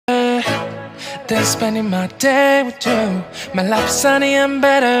than spending my day with you. My life's sunny and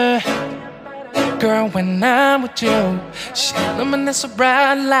better, girl, when I'm with you. She illuminates so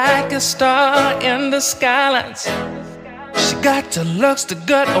bright like a star in the skylines. She got the looks, the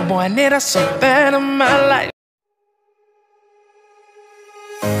good, oh boy, I need her so bad in my life.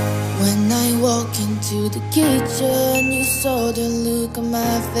 When I walk into the kitchen, you saw the look on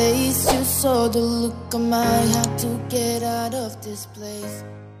my face. You saw the look on my heart to get out of this place.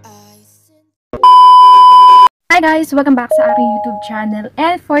 Hi guys! Welcome back sa aking YouTube channel.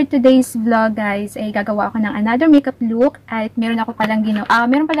 And for today's vlog guys, ay gagawa ako ng another makeup look. At meron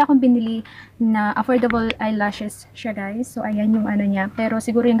pala akong binili na affordable eyelashes siya guys. So ayan yung ano niya. Pero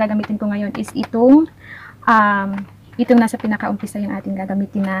siguro yung gagamitin ko ngayon is itong nasa pinakaumpisa yung ating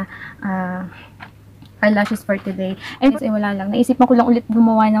gagamitin na eyelashes for today. And wala lang. Naisipan ko lang ulit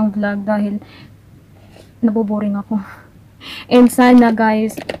gumawa ng vlog dahil naboboring ako. And sana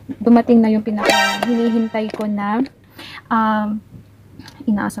guys, dumating na yung hinihintay ko na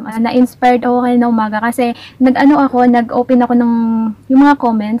na-inspired ako kayo na umaga kasi nag-open ako ng yung mga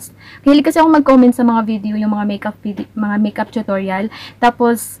comments. Hilig kasi ako mag-comment sa mga video, yung mga makeup tutorial.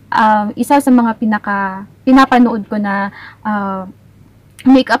 Tapos isa sa mga pinapanood ko na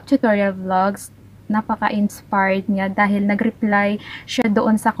makeup tutorial vlogs, napaka-inspired niya dahil nag-reply siya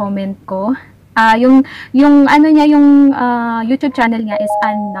doon sa comment ko. Yung YouTube channel niya is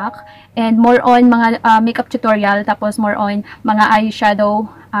Anak, and more on mga makeup tutorial, tapos more on mga eyeshadow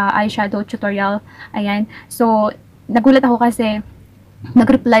tutorial. Ayan. So nagulat ako kasi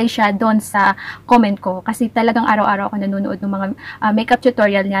nag-reply siya doon sa comment ko kasi talagang araw-araw ako nanonood ng mga makeup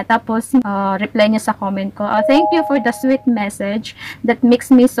tutorial niya. Tapos reply niya sa comment ko, thank you for the sweet message that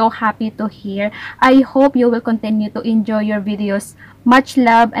makes me so happy to hear. I hope you will continue to enjoy your videos. Much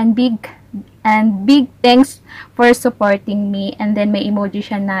love and big thanks for supporting me. And then may emoji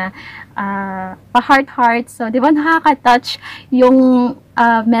siya na pa-heart. So di ba nakaka-touch yung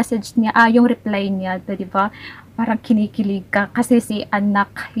message niya, yung reply niya, di ba? Parang kinikilig ka kasi si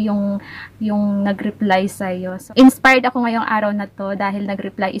Anak yung nag-reply sa'yo. So, inspired ako ngayong araw na to dahil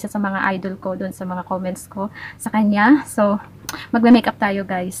nag-reply isa sa mga idol ko doon sa mga comments ko sa kanya. So, magme-makeup tayo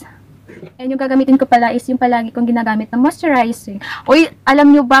guys. And yung gagamitin ko pala is yung palagi kong ginagamit na moisturizing. Uy,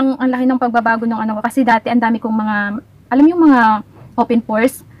 alam nyo bang ang laki ng pagbabago ng ano ko? Kasi dati ang dami kong alam yung mga open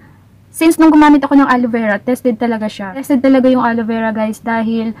pores. Since nung gumamit ako ng aloe vera, tested talaga siya. Tested talaga yung aloe vera guys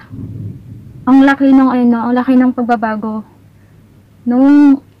dahil ang laki ng pagbabago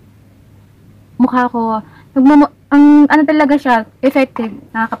nung mukha ko. Talaga siya, effective.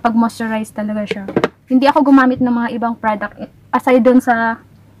 Nakakapag-moisturize talaga siya. Hindi ako gumamit ng mga ibang product aside dun sa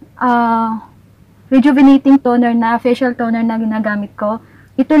rejuvenating toner na facial toner na ginagamit ko.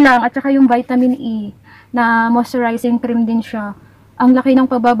 Ito lang, at saka yung vitamin E na moisturizing cream din siya. Ang laki ng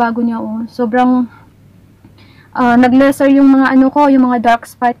pagbabago niya, oh. Sobrang nag-lesser yung mga yung mga dark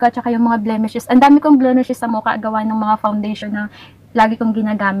spot ko at saka yung mga blemishes. Ang dami kong blemishes sa mukha gawa ng mga foundation na lagi kong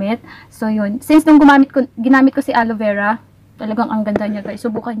ginagamit. So yun, since nung ginamit ko si aloe vera, talagang ang ganda niya guys.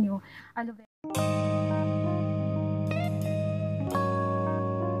 Subukan nyo. Aloe vera.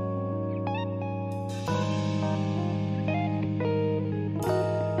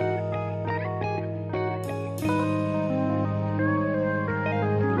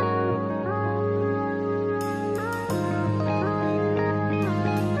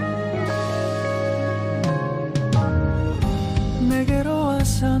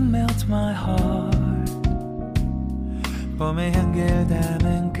 Melt my heart. 봄의 향기를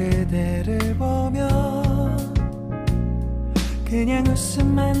담은 그대를 보며 그냥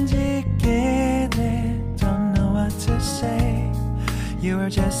웃음만 짓게 돼. Don't know what to say. You were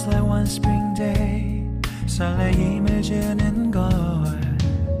just like one spring day. 설레임을 주는 걸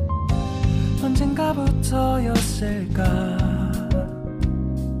언젠가부터였을까.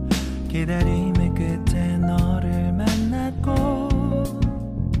 기다림의 끝에 너를 만났고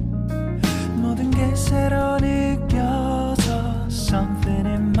모든 게 새로 느껴져. Something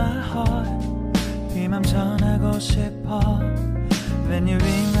in my heart. 이 맘 전하고 싶어. When you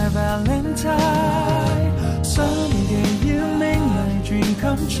ring my valentine. Sunny day you make my dream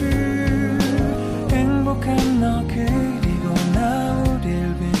come true. 행복한 너 그리고 나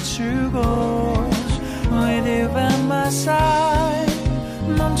우릴 비추고. With you by my side.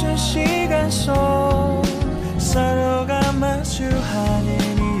 멈춘 시간 속 서로가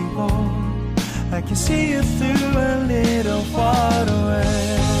마주하는 이곳. I can see you through a little far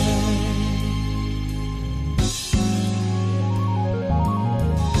away.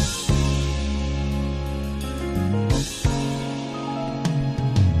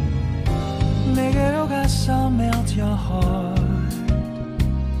 내게로 가서 melt your heart.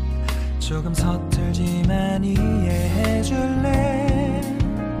 조금 서툴지만 이해해줄래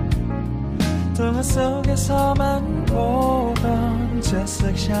동화 속에서만 보던 Just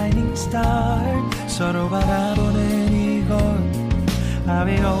like shining star 서로 바라보는 이곳 I'll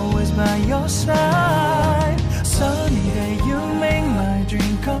be always by your side Sunny day you make my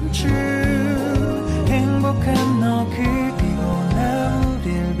dream come true 행복한 너 그리고 나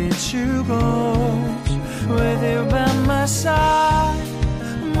우릴 비추고 With you by my side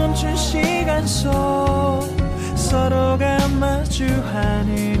멈춘 시간 속 서로가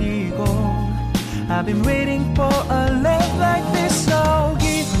마주하는 이곳 I've been waiting for a love like this so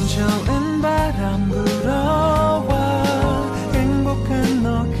기분 좋은 바람 불어와 행복한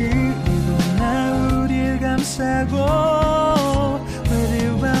너 그리고 나 우릴 감싸고 With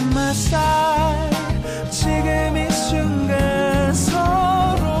you by my side 지금 이 순간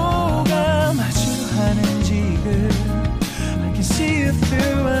서로가 마주하는 지금 I can see you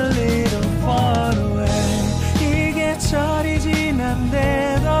through a little far away 이 계절이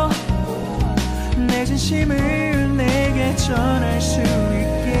지난데도 내 진심을 내게 전할 수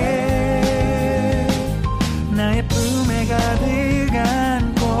있게 나의 품에 가득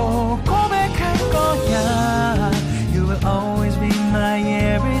안고 고백할 거야 You will always be my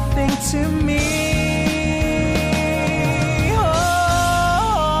everything to me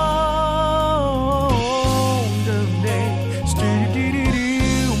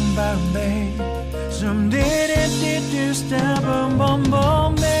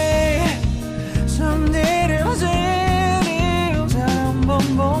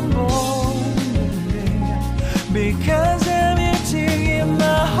Because I'm here to give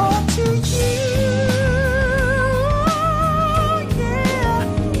my heart to you yeah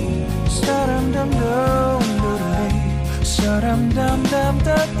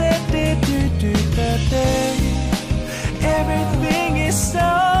Everything is so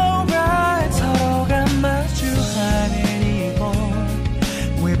right 서로가 마주하는 이곳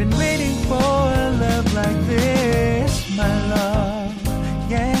We've been waiting for a love like this my love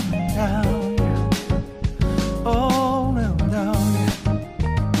yeah now oh no no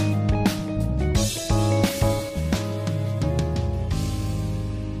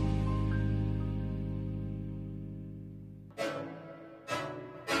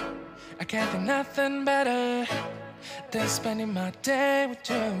I can't think nothing better than spending my day with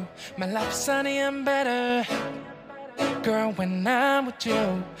you. My life is sunny and better, girl, when I'm with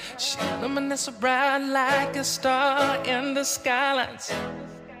you. She illuminates so bright like a star in the skylines.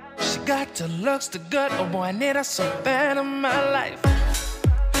 She got the looks, the good, oh boy, I need her so bad in my life.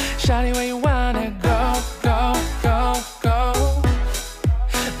 Shawty, where you wanna go, go, go, go?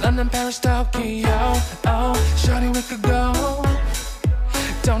 London, Paris, Tokyo, oh, shawty, we could go.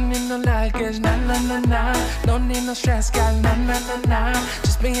 Don't need no luggage, nah, nah, nah, nah. Don't need no stress, girl, nah, nah, nah, nah.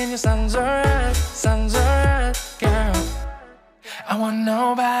 Just me and you sounds alright, girl. I want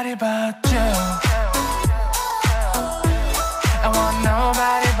nobody but you. I want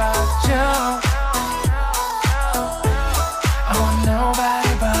nobody but you. I want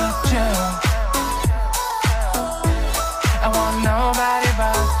nobody but you. I want nobody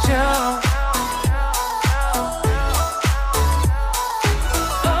but you.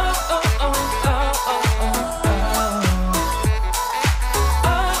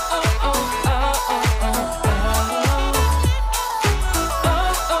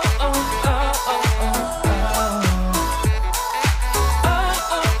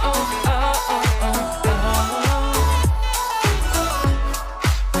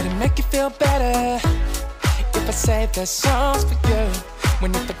 Save the songs for you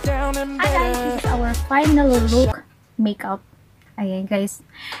when you put down and Hi guys, better. this is our final look makeup. Ayan guys.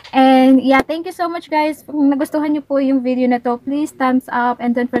 And yeah, thank you so much guys. Kung nagustuhan niyo po yung video na to, please thumbs up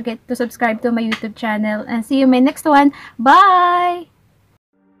and don't forget to subscribe to my YouTube channel. And see you in my next one. Bye!